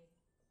me.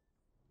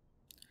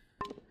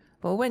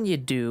 Well, when you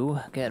do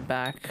get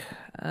back,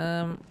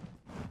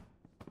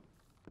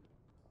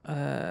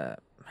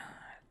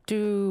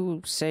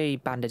 do say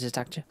bandits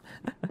attacked you.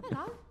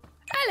 Hello.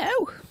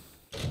 Hello!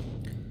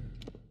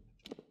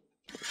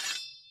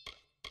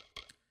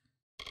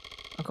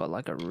 I got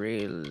like a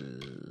real...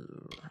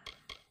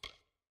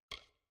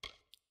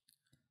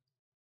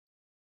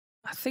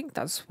 I think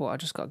that's what I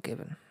just got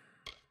given.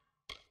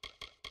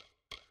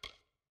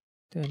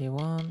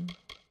 31,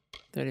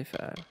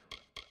 35.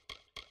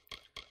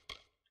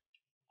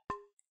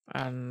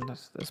 And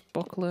this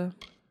buckler.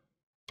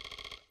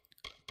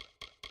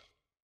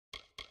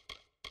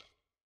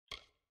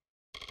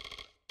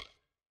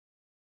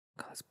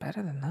 God, it's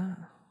better than that.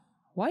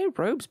 Why are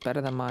robes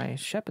better than my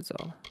shepherd's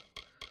all?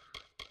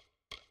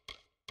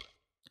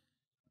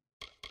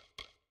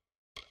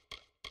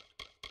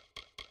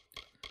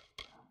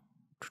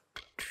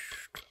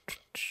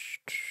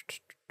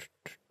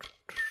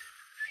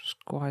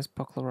 Squire's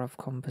buckler of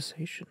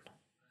conversation.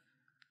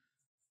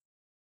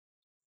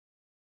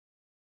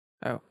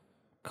 Oh,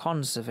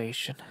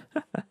 conservation.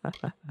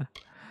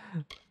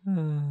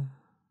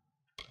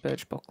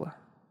 Birch buckler.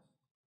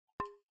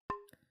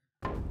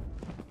 I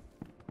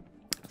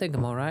think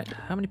I'm alright.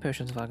 How many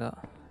potions have I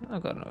got?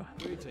 I've got no.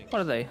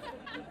 What are they?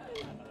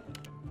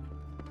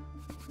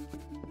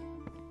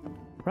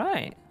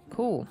 Right,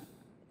 cool.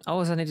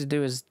 All I need to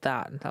do is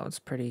that. That was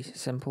pretty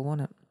simple,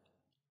 wasn't it?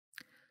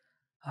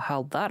 I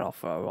held that off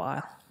for a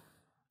while.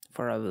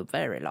 For a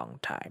very long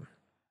time.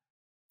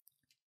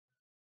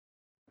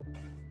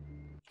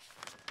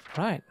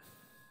 Right.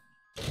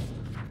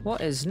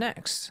 What is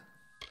next?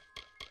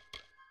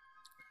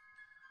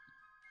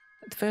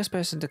 The first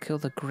person to kill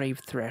the Grave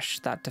Thresh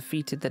that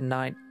defeated the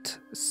knight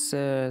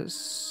Sagril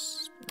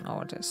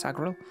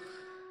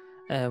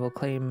will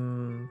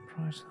claim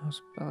prize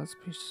house balance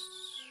piece.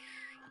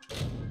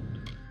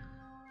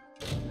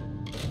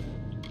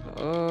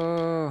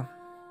 Oh.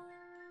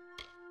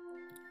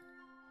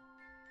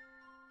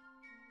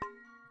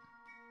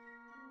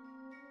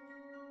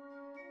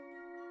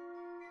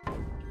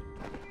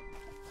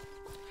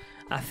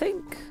 I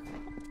think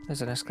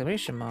there's an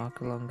exclamation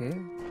mark along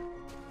here.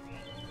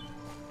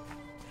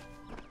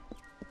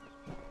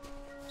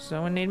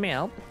 Someone need me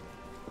help?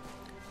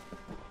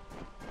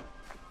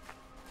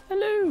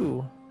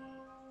 Hello.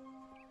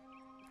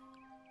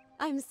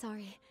 I'm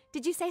sorry.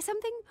 Did you say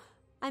something?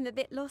 I'm a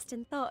bit lost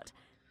in thought.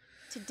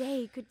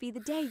 Today could be the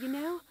day, you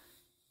know?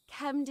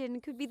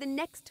 Camden could be the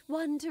next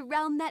one to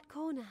round that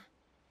corner.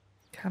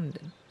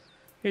 Camden?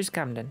 Who's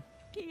Camden?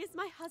 He is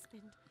my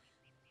husband.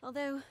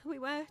 Although we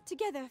were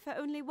together for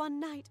only one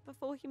night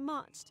before he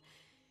marched.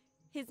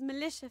 His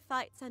militia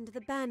fights under the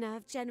banner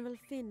of General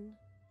Finn.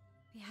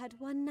 We had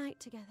one night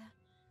together,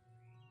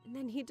 and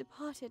then he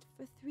departed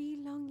for 3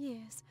 long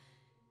years.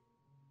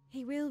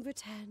 He will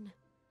return.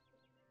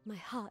 My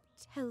heart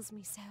tells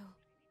me so.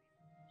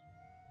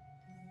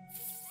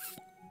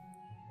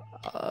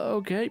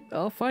 Okay,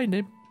 I'll find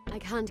him. I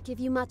can't give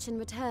you much in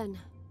return,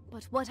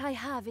 but what I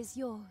have is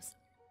yours.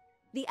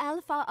 The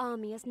Alpha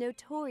army is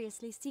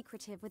notoriously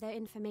secretive with their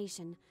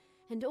information,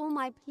 and all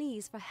my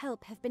pleas for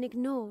help have been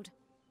ignored.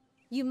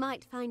 You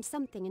might find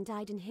something in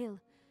Dyden Hill.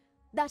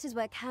 That is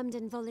where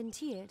Camden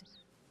volunteered.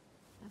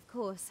 Of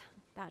course,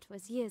 that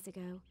was years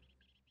ago.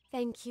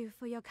 Thank you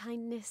for your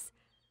kindness.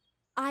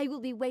 I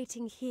will be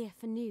waiting here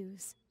for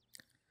news.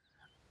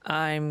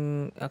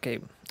 Okay,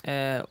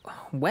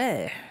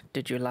 where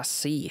did you last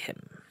see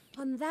him?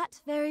 On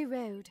that very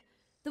road,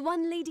 the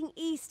one leading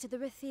east to the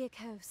Rathir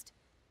coast.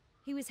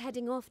 He was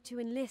heading off to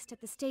enlist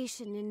at the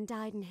station in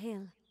Dyden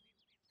Hill.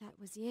 That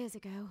was years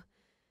ago.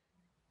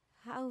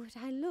 How would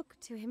I look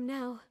to him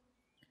now?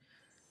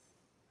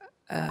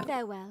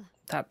 Farewell.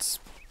 That's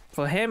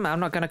for him. I'm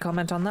not going to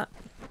comment on that.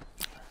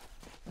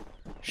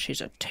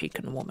 She's a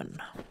taken woman.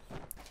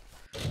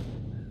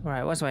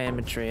 Right, what's my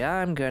inventory?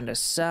 I'm going to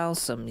sell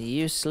some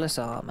useless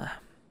armor.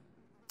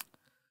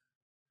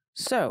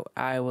 So,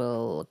 I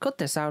will cut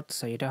this out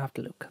so you don't have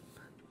to look.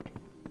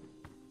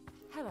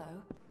 Hello.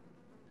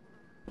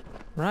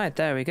 Right,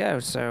 there we go.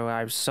 So,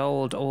 I've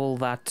sold all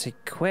that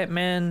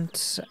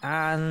equipment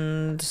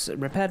and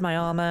repaired my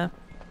armor.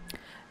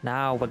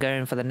 Now, we're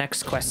going for the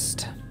next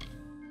quest.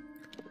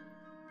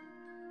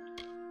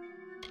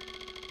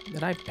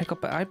 Did I pick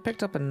up... I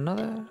picked up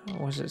another...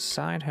 Or was it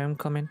side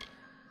homecoming?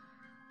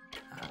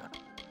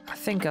 I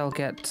think I'll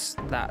get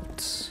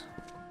that.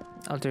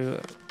 I'll do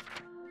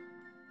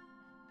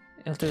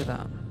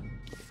that.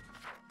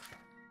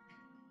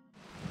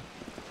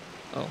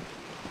 Oh.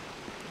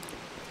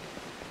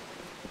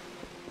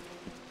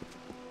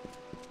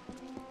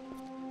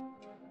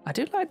 I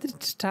do like the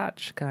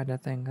detach kind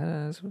of thing.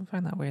 I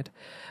find that weird.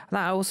 And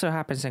that also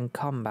happens in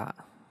combat,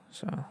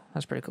 so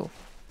that's pretty cool.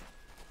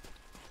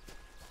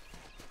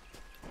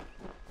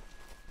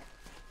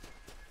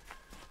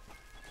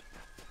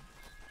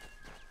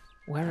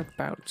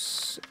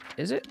 Whereabouts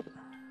is it?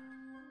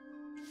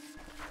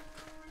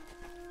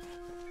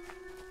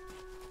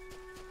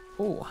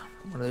 Oh,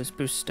 one of those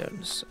boost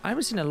stones. I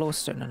haven't seen a law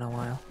stone in a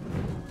while.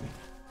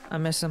 I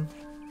miss them.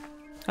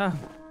 Oh,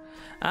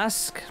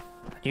 ask,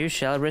 and you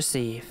shall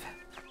receive.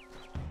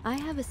 I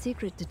have a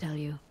secret to tell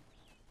you.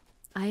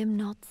 I am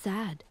not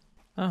sad.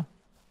 Oh.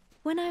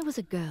 When I was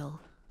a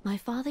girl, my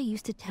father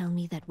used to tell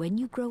me that when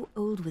you grow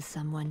old with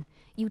someone,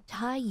 you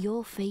tie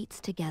your fates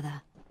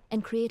together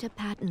and create a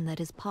pattern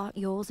that is part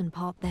yours and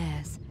part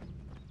theirs.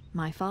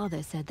 My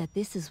father said that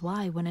this is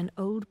why when an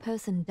old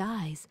person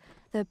dies,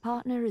 their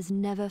partner is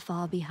never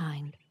far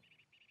behind.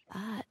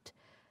 But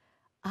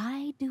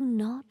I do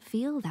not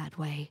feel that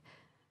way.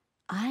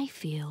 I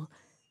feel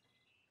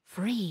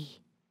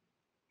free.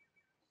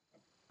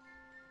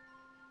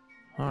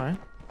 All right.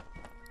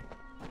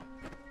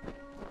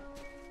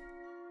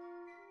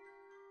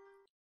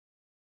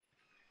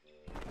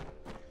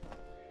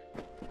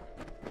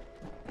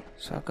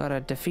 So I've got to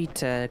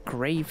defeat a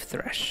Grave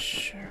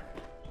Thresh.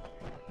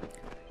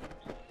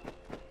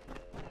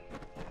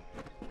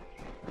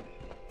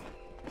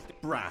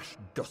 Brash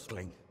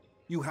dustling.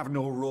 You have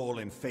no role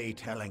in Fey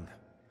telling.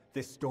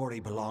 This story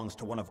belongs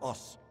to one of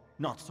us,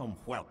 not some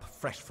whelp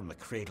fresh from the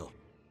cradle.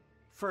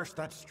 First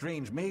that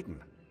strange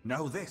maiden,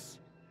 now this.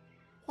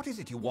 What is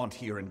it you want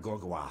here in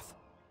Gorgoath?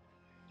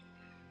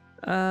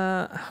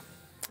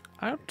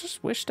 I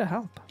just wish to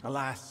help.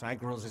 Alas,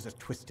 Agrel's is a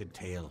twisted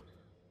tale,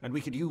 and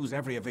we could use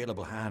every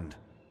available hand.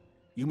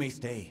 You may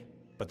stay,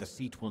 but the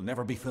seat will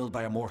never be filled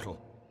by a mortal.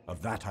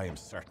 Of that I am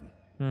certain.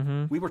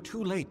 We were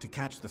too late to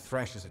catch the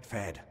thresh as it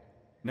fed.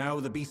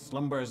 Now the beast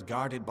slumbers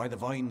guarded by the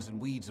vines and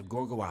weeds of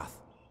Gorgoath.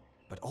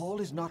 But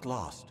all is not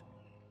lost.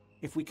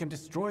 If we can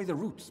destroy the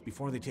roots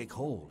before they take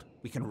hold,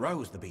 we can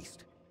rouse the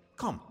beast.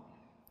 Come,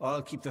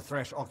 I'll keep the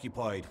thresh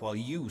occupied while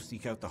you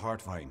seek out the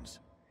heart vines.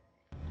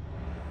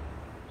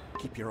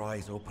 Keep your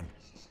eyes open.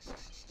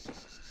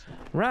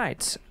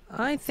 Right,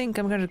 I think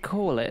I'm going to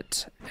call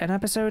it an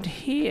episode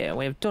here.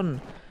 We've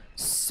done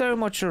so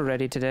much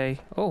already today.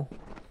 Oh.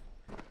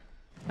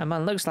 And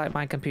man, looks like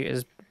my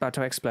computer's about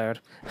to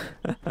explode.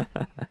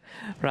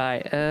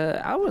 Right,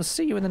 I will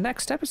see you in the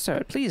next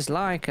episode. Please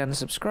like and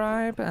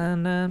subscribe,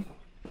 and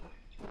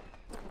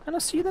I'll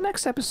see you in the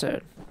next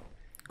episode.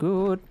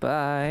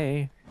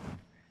 Goodbye.